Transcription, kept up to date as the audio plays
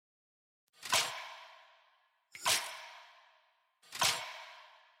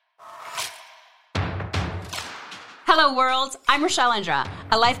Hello, world. I'm Rochelle Indra,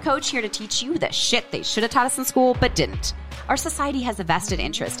 a life coach here to teach you the shit they should have taught us in school but didn't. Our society has a vested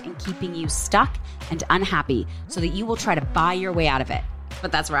interest in keeping you stuck and unhappy so that you will try to buy your way out of it.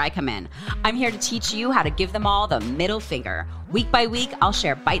 But that's where I come in. I'm here to teach you how to give them all the middle finger. Week by week, I'll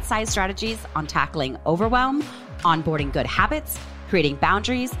share bite-sized strategies on tackling overwhelm, onboarding good habits, creating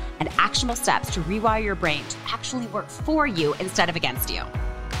boundaries, and actionable steps to rewire your brain to actually work for you instead of against you.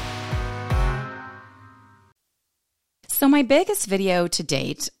 So my biggest video to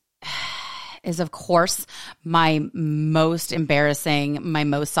date is, of course, my most embarrassing, my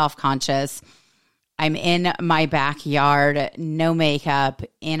most self-conscious. I'm in my backyard, no makeup,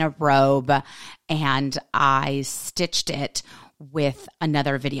 in a robe, and I stitched it with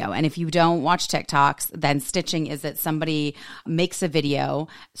another video. And if you don't watch TikToks, then stitching is that somebody makes a video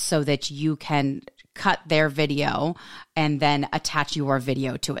so that you can cut their video and then attach your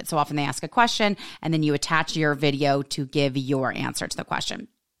video to it. So often they ask a question and then you attach your video to give your answer to the question.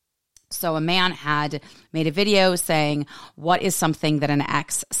 So a man had made a video saying, what is something that an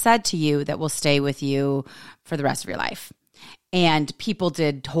ex said to you that will stay with you for the rest of your life? And people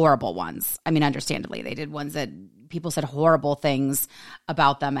did horrible ones. I mean, understandably, they did ones that people said horrible things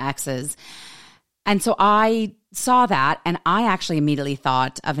about them, exes. And so I saw that, and I actually immediately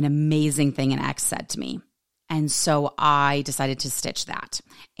thought of an amazing thing an ex said to me. And so I decided to stitch that.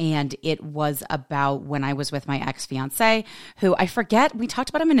 And it was about when I was with my ex-fiance, who I forget, we talked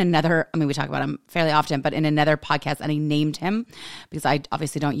about him in another, we talk about him fairly often, but in another podcast, and I named him because I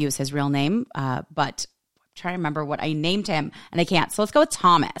obviously don't use his real name, but I'm trying to remember what I named him, and I can't. So let's go with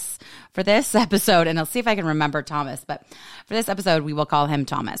Thomas for this episode, and I'll see if I can remember Thomas. But for this episode, we will call him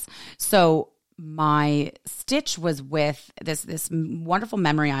Thomas. So my stitch was with this wonderful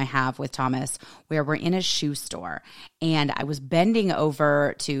memory I have with Thomas where we're in a shoe store and I was bending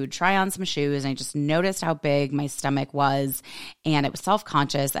over to try on some shoes and I just noticed how big my stomach was and it was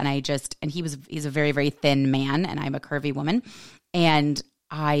self-conscious and he's a very, very thin man and I'm a curvy woman. And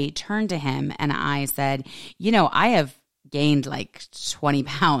I turned to him and I said, I have gained like 20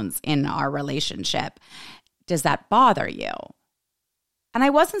 pounds in our relationship. Does that bother you? And I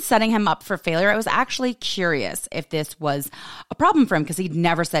wasn't setting him up for failure. I was actually curious if this was a problem for him because he'd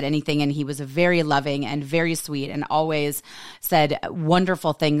never said anything and he was very loving and very sweet and always said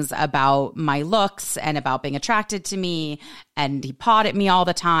wonderful things about my looks and about being attracted to me. And he pawed at me all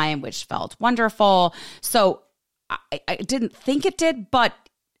the time, which felt wonderful. So I didn't think it did, but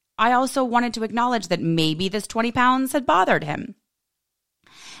I also wanted to acknowledge that maybe this 20 pounds had bothered him.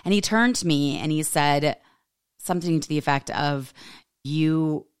 And he turned to me and he said something to the effect of,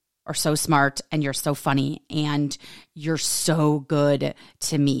 you are so smart and you're so funny and you're so good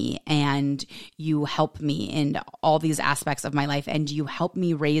to me and you help me in all these aspects of my life and you help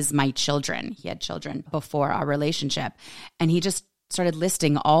me raise my children. He had children before our relationship. And he just started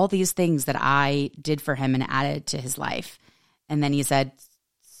listing all these things that I did for him and added to his life. And then he said,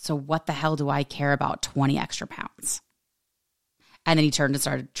 so what the hell do I care about 20 extra pounds? And then he turned and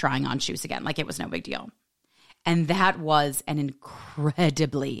started trying on shoes again, like it was no big deal. And that was an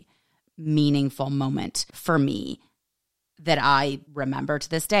incredibly meaningful moment for me that I remember to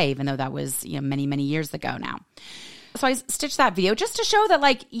this day, even though that was, many, many years ago now. So I stitched that video just to show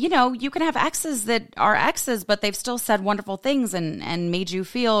that, you can have exes that are exes, but they've still said wonderful things and made you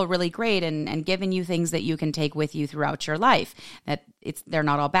feel really great and given you things that you can take with you throughout your life, that they're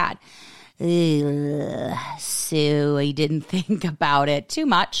not all bad. So I didn't think about it too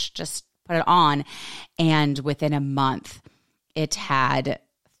much, just put it on, and within a month, it had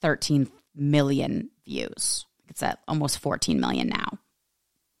 13 million views. It's at almost 14 million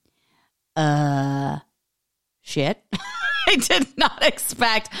now. Shit. I did not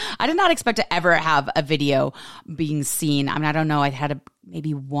expect to ever have a video being seen. I don't know. I had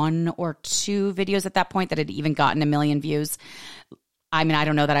maybe one or two videos at that point that had even gotten 1 million views. I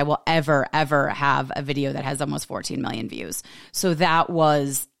don't know that I will ever have a video that has almost 14 million views. So that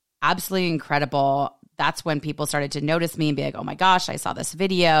was absolutely incredible. That's when people started to notice me and be like, oh my gosh, I saw this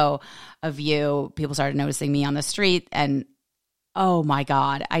video of you. People started noticing me on the street and oh my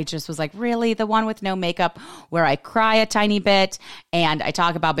God, I just was like, really? The one with no makeup where I cry a tiny bit and I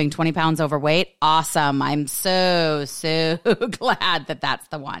talk about being 20 pounds overweight? Awesome. I'm so glad that that's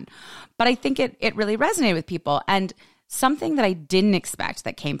the one. But I think it really resonated with people. And something that I didn't expect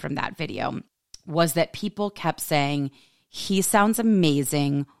that came from that video was that people kept saying, he sounds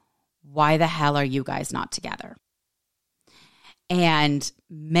amazing. Why the hell are you guys not together? And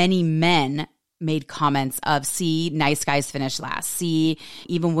many men made comments of, see, nice guys finish last. See,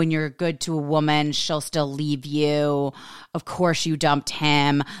 even when you're good to a woman, she'll still leave you. Of course you dumped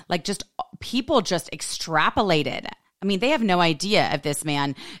him. Like, just people just extrapolated I mean, they have no idea if this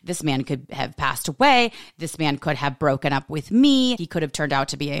man could have passed away. This man could have broken up with me. He could have turned out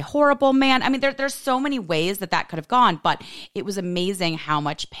to be a horrible man. I mean, there's so many ways that could have gone, but it was amazing how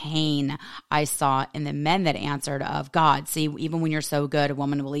much pain I saw in the men that answered of, God, see, even when you're so good, a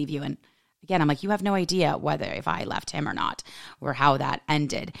woman will leave you. And again, I'm like, you have no idea whether if I left him or not, or how that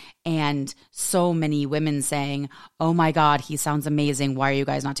ended. And so many women saying, oh my God, he sounds amazing. Why are you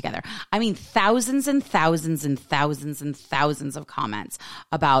guys not together? I mean, thousands and thousands and thousands and thousands of comments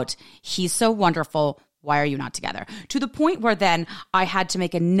about, he's so wonderful. Why are you not together? To the point where then I had to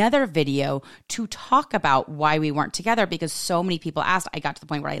make another video to talk about why we weren't together, because so many people asked. I got to the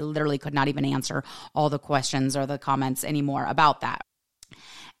point where I literally could not even answer all the questions or the comments anymore about that.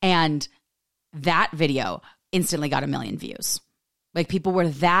 And that video instantly got 1 million views. Like, people were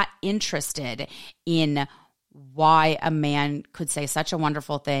that interested in why a man could say such a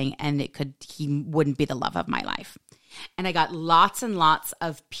wonderful thing and he wouldn't be the love of my life. And I got lots and lots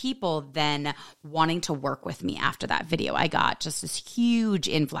of people then wanting to work with me after that video. I got just this huge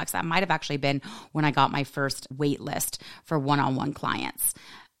influx. That might have actually been when I got my first wait list for one-on-one clients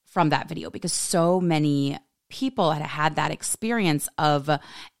from that video, because so many people had had that experience of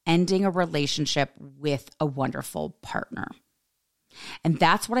ending a relationship with a wonderful partner. And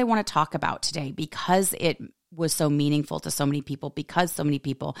that's what I want to talk about today, because it was so meaningful to so many people, because so many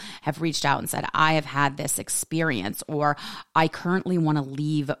people have reached out and said, I have had this experience, or I currently want to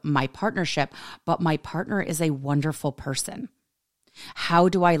leave my partnership, but my partner is a wonderful person. How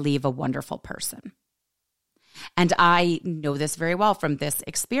do I leave a wonderful person? And I know this very well from this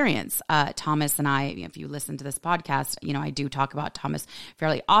experience. Thomas and I, if you listen to this podcast, I do talk about Thomas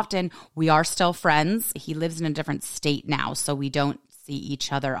fairly often. We are still friends. He lives in a different state now, so we don't see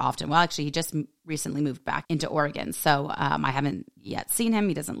each other often. Well, actually, he just recently moved back into Oregon, so I haven't yet seen him.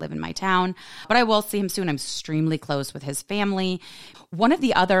 He doesn't live in my town, but I will see him soon. I'm extremely close with his family. One of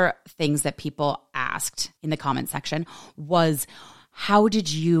the other things that people asked in the comment section was, how did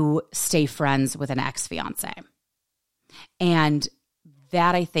you stay friends with an ex-fiance? And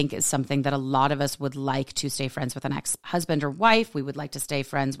that, I think, is something that a lot of us would like to stay friends with an ex-husband or wife. We would like to stay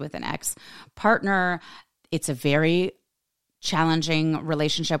friends with an ex-partner. It's a very challenging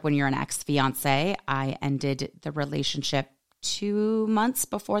relationship when you're an ex-fiance. I ended the relationship 2 months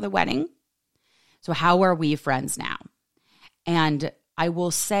before the wedding. So how are we friends now? And I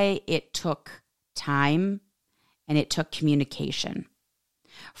will say it took time and it took communication.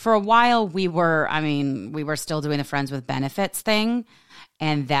 For a while, we were still doing the friends with benefits thing,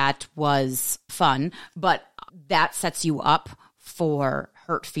 and that was fun, but that sets you up for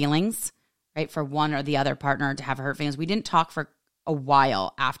hurt feelings, right? For one or the other partner to have hurt feelings. We didn't talk for a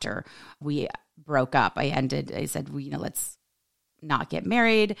while after we broke up. I said, let's not get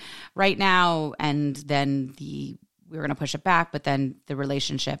married right now. And then we were going to push it back, but then the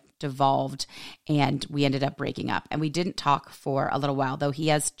relationship devolved and we ended up breaking up. And we didn't talk for a little while, though he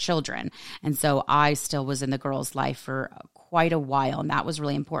has children. And so I still was in the girl's life for quite a while. And that was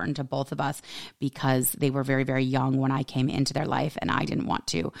really important to both of us, because they were very, very young when I came into their life and I didn't want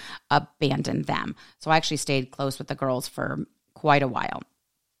to abandon them. So I actually stayed close with the girls for quite a while.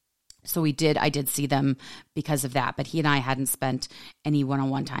 So I did see them because of that, but he and I hadn't spent any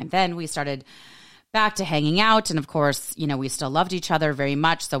one-on-one time. Then we started back to hanging out. And of course, we still loved each other very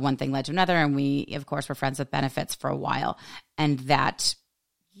much. So one thing led to another. And we, of course, were friends with benefits for a while. And that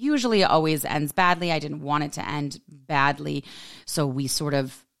usually always ends badly. I didn't want it to end badly. So we sort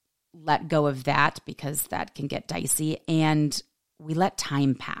of let go of that, because that can get dicey. And we let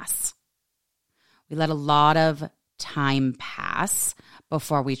time pass. We let a lot of time pass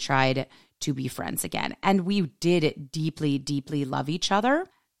before we tried to be friends again. And we did deeply, deeply love each other.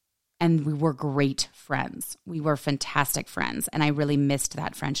 And we were great friends. We were fantastic friends. And I really missed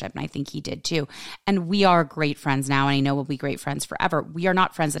that friendship. And I think he did too. And we are great friends now. And I know we'll be great friends forever. We are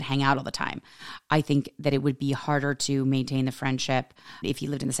not friends that hang out all the time. I think that it would be harder to maintain the friendship if he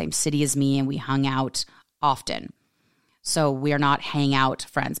lived in the same city as me and we hung out often. So we are not hangout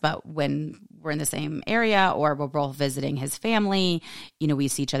friends, but when we're in the same area or we're both visiting his family, we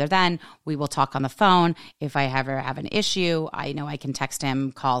see each other then. We will talk on the phone. If I ever have an issue, I know I can text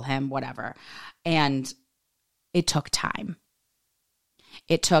him, call him, whatever. And it took time.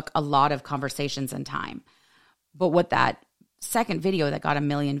 It took a lot of conversations and time. But what that second video that got 1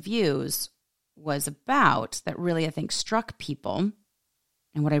 million views was about, that really, I think, struck people,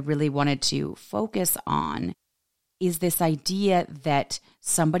 and what I really wanted to focus on, is this idea that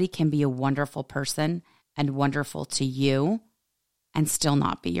somebody can be a wonderful person and wonderful to you and still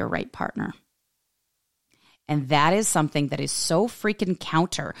not be your right partner. And that is something that is so freaking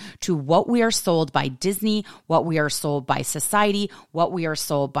counter to what we are sold by Disney, what we are sold by society, what we are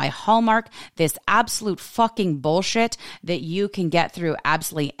sold by Hallmark, this absolute fucking bullshit that you can get through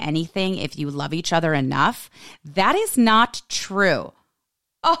absolutely anything if you love each other enough. That is not true.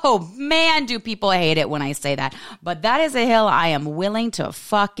 Oh man, do people hate it when I say that. But that is a hill I am willing to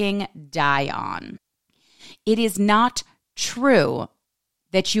fucking die on. It is not true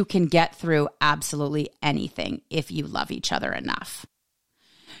that you can get through absolutely anything if you love each other enough.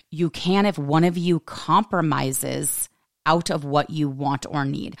 You can if one of you compromises out of what you want or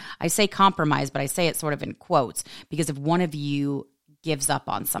need. I say compromise, but I say it sort of in quotes, because if one of you gives up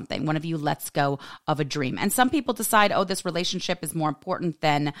on something, one of you lets go of a dream. And some people decide, oh, this relationship is more important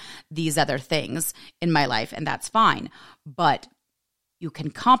than these other things in my life, and that's fine. But you can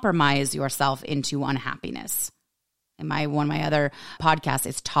compromise yourself into unhappiness. And one of my other podcasts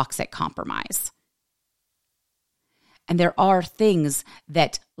is Toxic Compromise. And there are things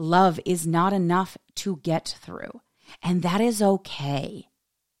that love is not enough to get through. And that is okay.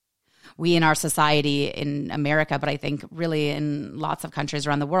 We in our society in America, but I think really in lots of countries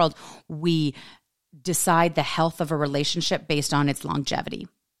around the world, we decide the health of a relationship based on its longevity.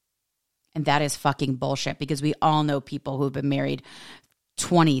 And that is fucking bullshit, because we all know people who've been married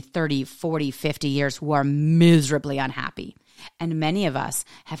 20, 30, 40, 50 years who are miserably unhappy. And many of us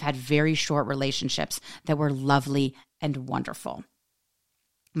have had very short relationships that were lovely and wonderful.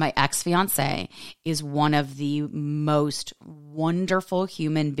 My ex-fiance is one of the most wonderful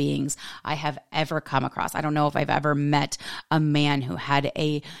human beings I have ever come across. I don't know if I've ever met a man who had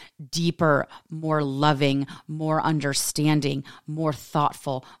a deeper, more loving, more understanding, more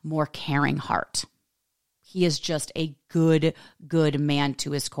thoughtful, more caring heart. He is just a good man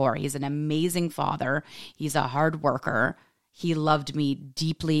to his core. He's an amazing father. He's a hard worker. He loved me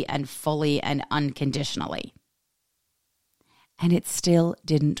deeply and fully and unconditionally. And it still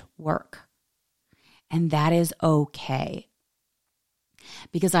didn't work. And that is okay.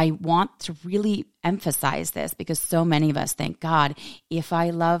 Because I want to really emphasize this, because so many of us think, God, if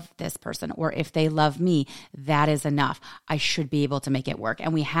I love this person or if they love me, that is enough. I should be able to make it work.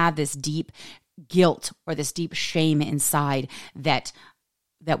 And we have this deep guilt or this deep shame inside that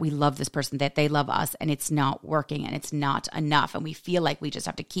we love this person, that they love us, and it's not working and it's not enough. And we feel like we just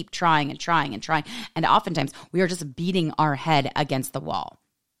have to keep trying and trying and trying. And oftentimes we are just beating our head against the wall.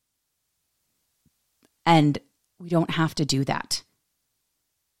 And we don't have to do that.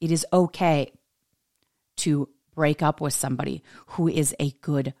 It is okay to break up with somebody who is a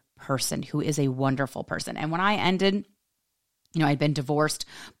good person, who is a wonderful person. And when I ended, I'd been divorced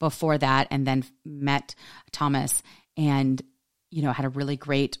before that and then met Thomas and had a really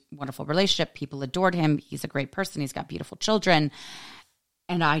great, wonderful relationship. People adored him. He's a great person. He's got beautiful children.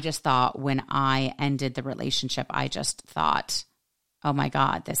 And I just thought, when I ended the relationship, I just thought, oh my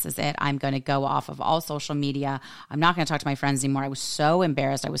God, this is it. I'm going to go off of all social media. I'm not going to talk to my friends anymore. I was so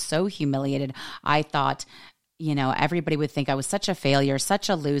embarrassed. I was so humiliated. I thought, everybody would think I was such a failure, such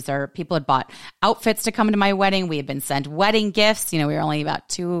a loser. People had bought outfits to come to my wedding. We had been sent wedding gifts. We were only about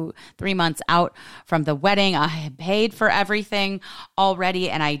 2-3 months out from the wedding. I had paid for everything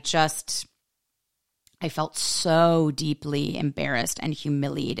already. And I felt so deeply embarrassed and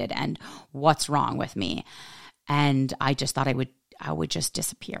humiliated, and what's wrong with me? And I just thought I would just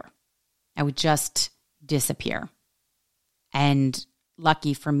disappear. I would just disappear. And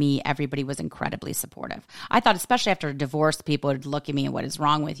lucky for me, everybody was incredibly supportive. I thought, especially after a divorce, people would look at me and, what is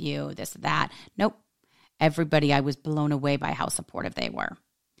wrong with you, this, that. Nope. Everybody, I was blown away by how supportive they were,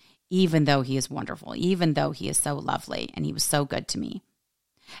 even though he is wonderful, even though he is so lovely and he was so good to me.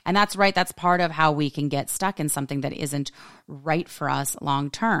 And that's right. That's part of how we can get stuck in something that isn't right for us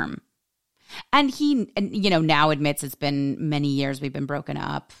long term. And he, now admits it's been many years. We've been broken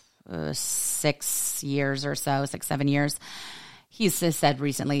up 6 years or so, 6-7 years. He's said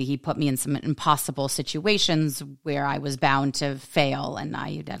recently he put me in some impossible situations where I was bound to fail, and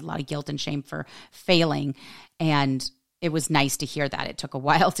I had a lot of guilt and shame for failing. And it was nice to hear that. It took a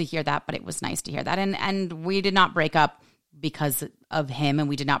while to hear that, but it was nice to hear that. And we did not break up because of him, and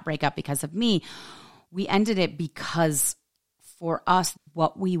we did not break up because of me. We ended it because for us,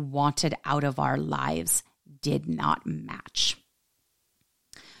 what we wanted out of our lives did not match.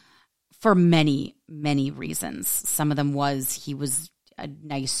 For many, many reasons. Some of them was he was a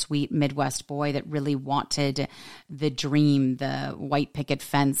nice, sweet Midwest boy that really wanted the dream, the white picket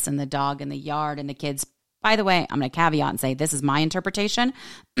fence and the dog in the yard and the kids By the way, I'm going to caveat and say this is my interpretation.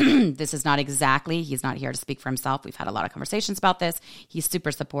 This is not exactly, he's not here to speak for himself. We've had a lot of conversations about this. He's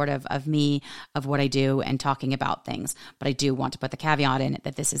super supportive of me, of what I do, and talking about things. But I do want to put the caveat in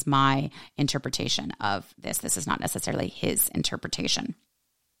that this is my interpretation of this. This is not necessarily his interpretation.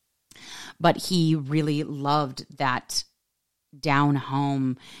 But he really loved that down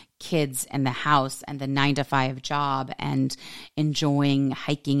home kids and the house and the 9-to-5 job and enjoying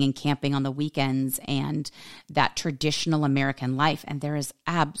hiking and camping on the weekends and that traditional American life. And there is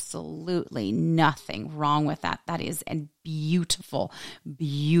absolutely nothing wrong with that. That is a beautiful,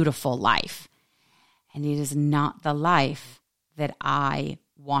 beautiful life. And it is not the life that I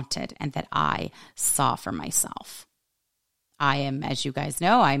wanted and that I saw for myself. I am, as you guys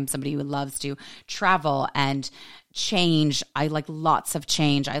know, I'm somebody who loves to travel and change. I like lots of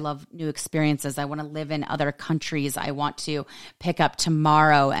change. I love new experiences. I want to live in other countries. I want to pick up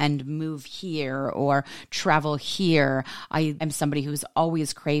tomorrow and move here or travel here. I am somebody who's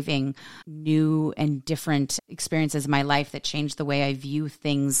always craving new and different experiences in my life that change the way I view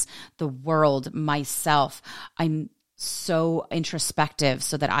things, the world, myself. I'm so introspective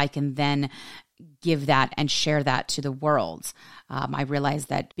so that I can then give that and share that to the world. I realized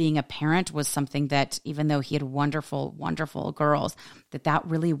that being a parent was something that, even though he had wonderful, wonderful girls, that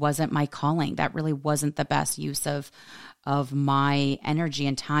really wasn't my calling. That really wasn't the best use of my energy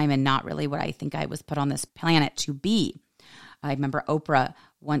and time, and not really what I think I was put on this planet to be. I remember Oprah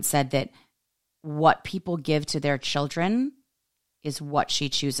once said that what people give to their children is what she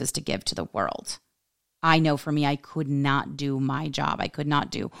chooses to give to the world. I know for me, I could not do my job. I could not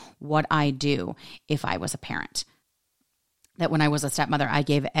do what I do if I was a parent. That when I was a stepmother, I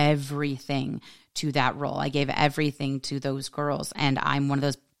gave everything to that role. I gave everything to those girls. And I'm one of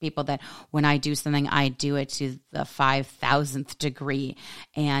those people that when I do something, I do it to the 5,000th degree.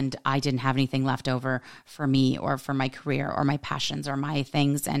 And I didn't have anything left over for me or for my career or my passions or my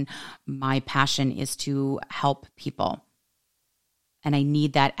things. And my passion is to help people. And I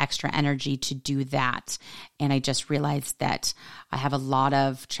need that extra energy to do that. And I just realized that I have a lot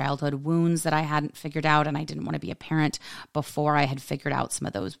of childhood wounds that I hadn't figured out, and I didn't want to be a parent before I had figured out some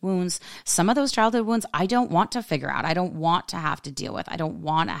of those wounds. Some of those childhood wounds I don't want to figure out. I don't want to have to deal with. I don't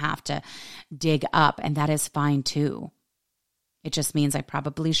want to have to dig up, and that is fine too. It just means I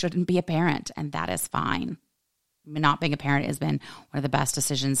probably shouldn't be a parent, and that is fine. Not being a parent has been one of the best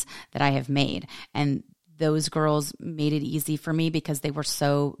decisions that I have made. And those girls made it easy for me because they were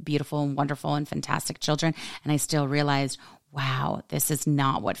so beautiful and wonderful and fantastic children. And I still realized, wow, this is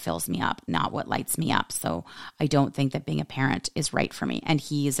not what fills me up, not what lights me up. So I don't think that being a parent is right for me. And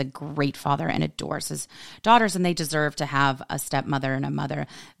he is a great father and adores his daughters, and they deserve to have a stepmother and a mother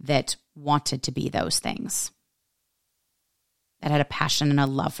that wanted to be those things, that had a passion and a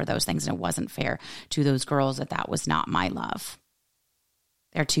love for those things. And it wasn't fair to those girls that was not my love.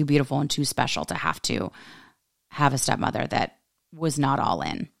 They're too beautiful and too special to have a stepmother that was not all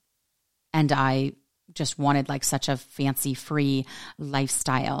in. And I just wanted like such a fancy free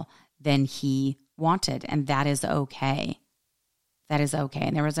lifestyle than he wanted. And that is okay. That is okay.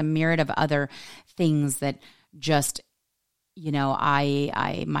 And there was a myriad of other things that just,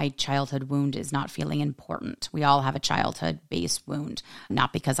 my childhood wound is not feeling important. We all have a childhood-based wound,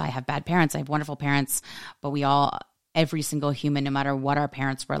 not because I have bad parents. I have wonderful parents, but every single human, no matter what our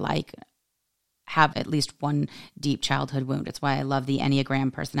parents were like, have at least one deep childhood wound. It's why I love the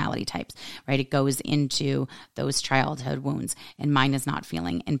Enneagram personality types, right? It goes into those childhood wounds, and mine is not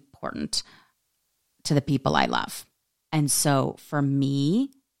feeling important to the people I love. And so for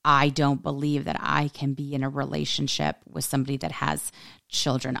me, I don't believe that I can be in a relationship with somebody that has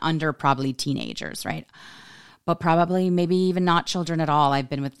children under probably teenagers, right? But probably maybe even not children at all. I've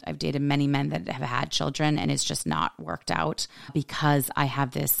dated many men that have had children, and it's just not worked out because I have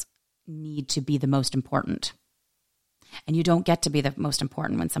this need to be the most important. And you don't get to be the most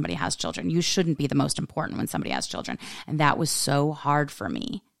important when somebody has children. You shouldn't be the most important when somebody has children. And that was so hard for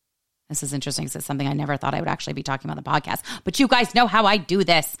me. This is interesting because it's something I never thought I would actually be talking about on the podcast. But you guys know how I do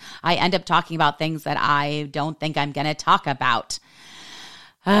this. I end up talking about things that I don't think I'm going to talk about.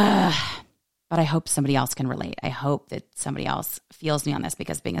 But I hope somebody else can relate. I hope that somebody else feels me on this,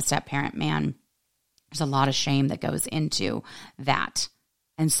 because being a step parent, man, there's a lot of shame that goes into that.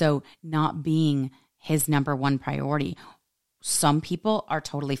 And so not being his number one priority, some people are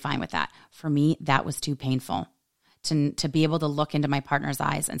totally fine with that. For me, that was too painful to be able to look into my partner's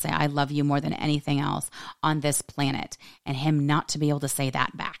eyes and say, I love you more than anything else on this planet, and him not to be able to say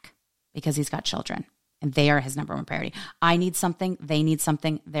that back because he's got children and they are his number one priority. I need something, they need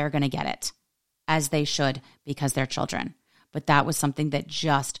something, they're going to get it. As they should, because they're children. But that was something that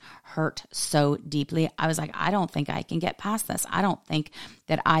just hurt so deeply. I was like, I don't think I can get past this. I don't think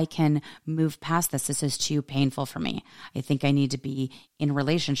that I can move past this. This is too painful for me. I think I need to be in a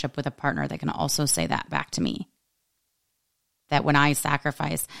relationship with a partner that can also say that back to me. That when I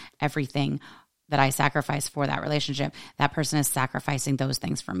sacrifice everything that I sacrifice for that relationship, that person is sacrificing those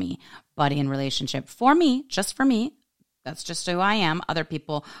things for me. But in relationship for me, just for me, that's just who I am. Other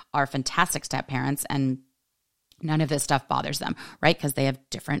people are fantastic step parents and none of this stuff bothers them, right? Because they have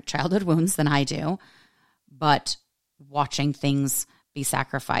different childhood wounds than I do. But watching things be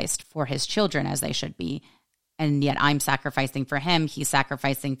sacrificed for his children as they should be, and yet I'm sacrificing for him, he's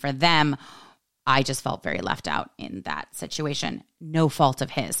sacrificing for them, I just felt very left out in that situation. No fault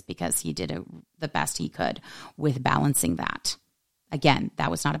of his, because he did the best he could with balancing that. Again, that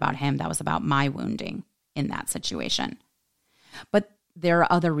was not about him. That was about my wounding in that situation. But there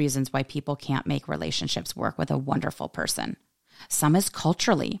are other reasons why people can't make relationships work with a wonderful person. Some is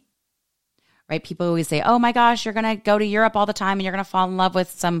culturally, right? People always say, oh my gosh, you're going to go to Europe all the time and you're going to fall in love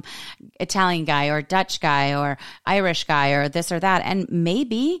with some Italian guy or Dutch guy or Irish guy or this or that. And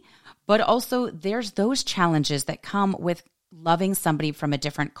maybe, but also there's those challenges that come with loving somebody from a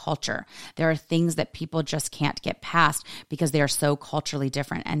different culture. There are things that people just can't get past because they are so culturally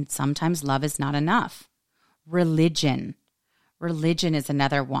different. And sometimes love is not enough. Religion is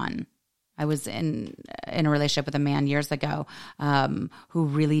another one. I was in a relationship with a man years ago who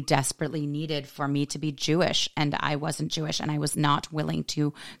really desperately needed for me to be Jewish, and I wasn't Jewish, and I was not willing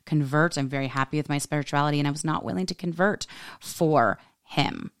to convert. I'm very happy with my spirituality, and I was not willing to convert for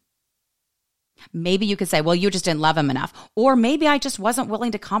him. Maybe you could say, well, you just didn't love him enough. Or maybe I just wasn't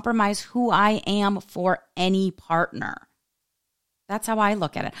willing to compromise who I am for any partner. That's how I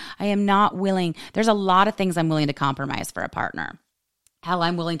look at it. I am not willing. There's a lot of things I'm willing to compromise for a partner. Hell,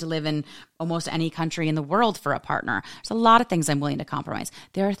 I'm willing to live in almost any country in the world for a partner. There's a lot of things I'm willing to compromise.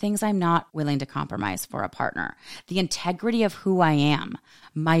 There are things I'm not willing to compromise for a partner. The integrity of who I am,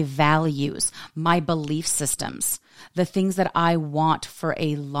 my values, my belief systems, the things that I want for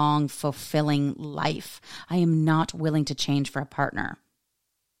a long, fulfilling life, I am not willing to change for a partner.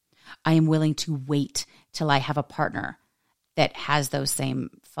 I am willing to wait till I have a partner that has those same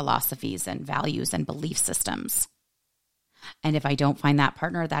philosophies and values and belief systems. And if I don't find that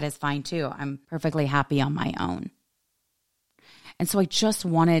partner, that is fine too. I'm perfectly happy on my own. And so I just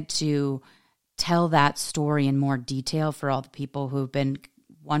wanted to tell that story in more detail for all the people who've been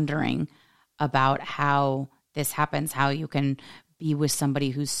wondering about how this happens, how you can be with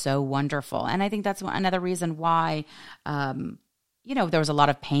somebody who's so wonderful. And I think that's another reason why, there was a lot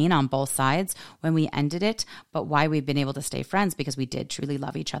of pain on both sides when we ended it, but why we've been able to stay friends, because we did truly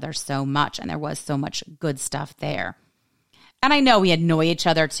love each other so much. And there was so much good stuff there. And I know we annoy each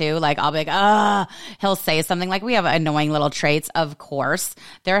other too. Like I'll be like, he'll say something like, we have annoying little traits. Of course,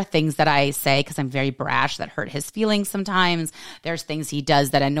 there are things that I say because I'm very brash that hurt his feelings sometimes. There's things he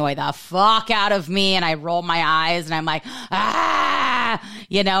does that annoy the fuck out of me. And I roll my eyes and I'm like,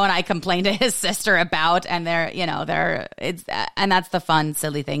 and I complain to his sister about, and and that's the fun,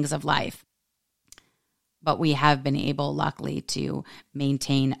 silly things of life. But we have been able, luckily, to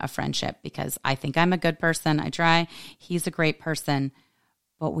maintain a friendship because I think I'm a good person. I try. He's a great person,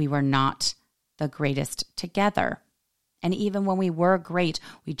 but we were not the greatest together. And even when we were great,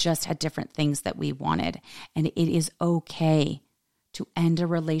 we just had different things that we wanted. And it is okay to end a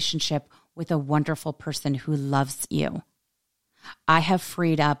relationship with a wonderful person who loves you. I have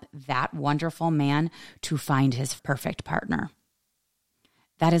freed up that wonderful man to find his perfect partner.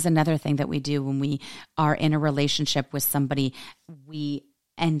 That is another thing that we do when we are in a relationship with somebody. We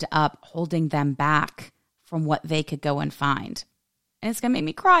end up holding them back from what they could go and find. And it's going to make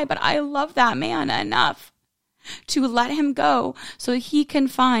me cry, but I love that man enough to let him go so he can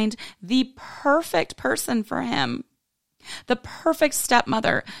find the perfect person for him. The perfect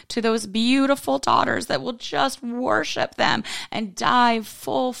stepmother to those beautiful daughters that will just worship them and dive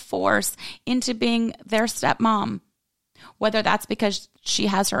full force into being their stepmom. Whether that's because she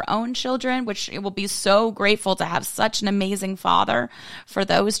has her own children, which it will be so grateful to have such an amazing father for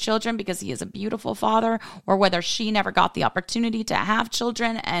those children because he is a beautiful father, or whether she never got the opportunity to have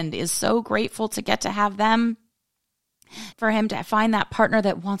children and is so grateful to get to have them, for him to find that partner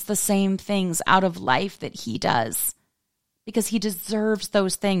that wants the same things out of life that he does. Because he deserves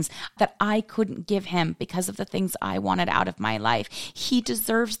those things that I couldn't give him because of the things I wanted out of my life. He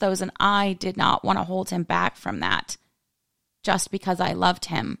deserves those, and I did not want to hold him back from that just because I loved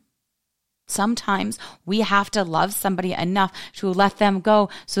him. Sometimes we have to love somebody enough to let them go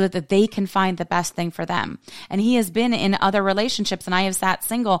so that they can find the best thing for them. And he has been in other relationships, and I have sat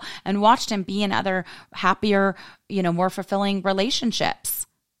single and watched him be in other happier, more fulfilling relationships.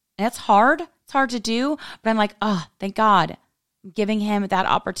 And it's hard. It's hard to do, but I'm like, oh, thank God. I'm giving him that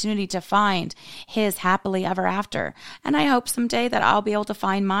opportunity to find his happily ever after. And I hope someday that I'll be able to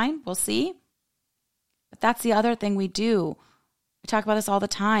find mine. We'll see. But that's the other thing we do. We talk about this all the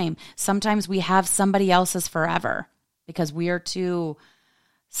time. Sometimes we have somebody else's forever because we are too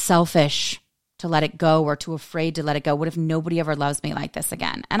selfish to let it go or too afraid to let it go. What if nobody ever loves me like this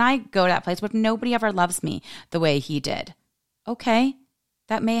again? And I go to that place. What if nobody ever loves me the way he did? Okay,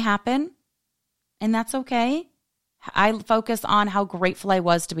 that may happen, and that's okay. I focus on how grateful I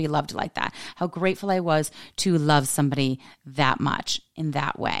was to be loved like that, how grateful I was to love somebody that much in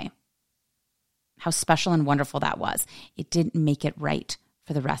that way. How special and wonderful that was. It didn't make it right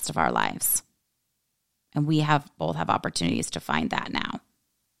for the rest of our lives. And we both have opportunities to find that now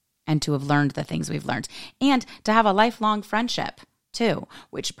and to have learned the things we've learned and to have a lifelong friendship too,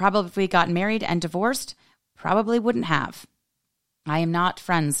 which probably if we got married and divorced, probably wouldn't have. I am not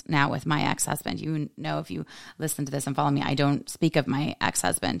friends now with my ex-husband. You know, if you listen to this and follow me, I don't speak of my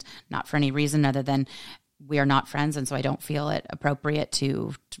ex-husband, not for any reason other than we are not friends, and so I don't feel it appropriate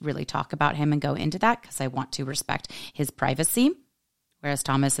to really talk about him and go into that because I want to respect his privacy, whereas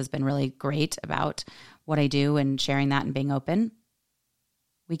Thomas has been really great about what I do and sharing that and being open.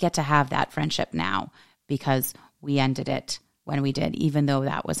 We get to have that friendship now because we ended it when we did, even though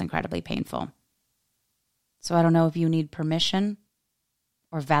that was incredibly painful. So I don't know if you need permission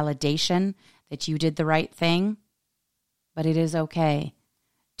or validation that you did the right thing, but it is okay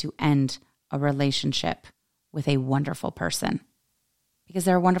to end a relationship with a wonderful person because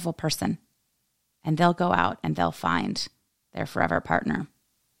they're a wonderful person and they'll go out and they'll find their forever partner.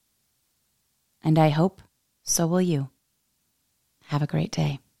 And I hope so will you. Have a great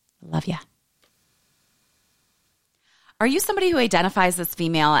day. Love ya. Are you somebody who identifies as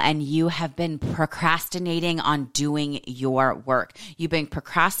female and you have been procrastinating on doing your work? You've been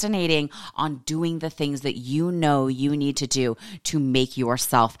procrastinating on doing the things that you know you need to do to make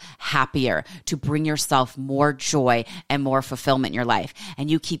yourself happier, to bring yourself more joy and more fulfillment in your life. And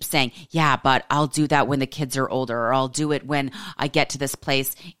you keep saying, yeah, but I'll do that when the kids are older, or I'll do it when I get to this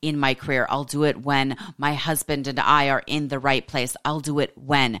place in my career. I'll do it when my husband and I are in the right place. I'll do it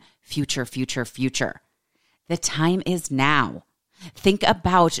when future. The time is now. Think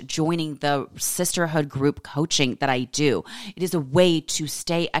about joining the sisterhood group coaching that I do. It is a way to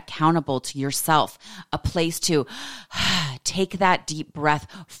stay accountable to yourself, a place to take that deep breath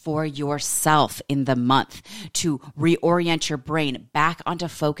for yourself in the month, to reorient your brain back onto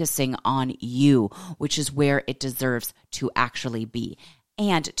focusing on you, which is where it deserves to actually be,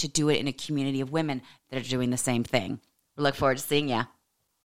 and to do it in a community of women that are doing the same thing. We look forward to seeing ya.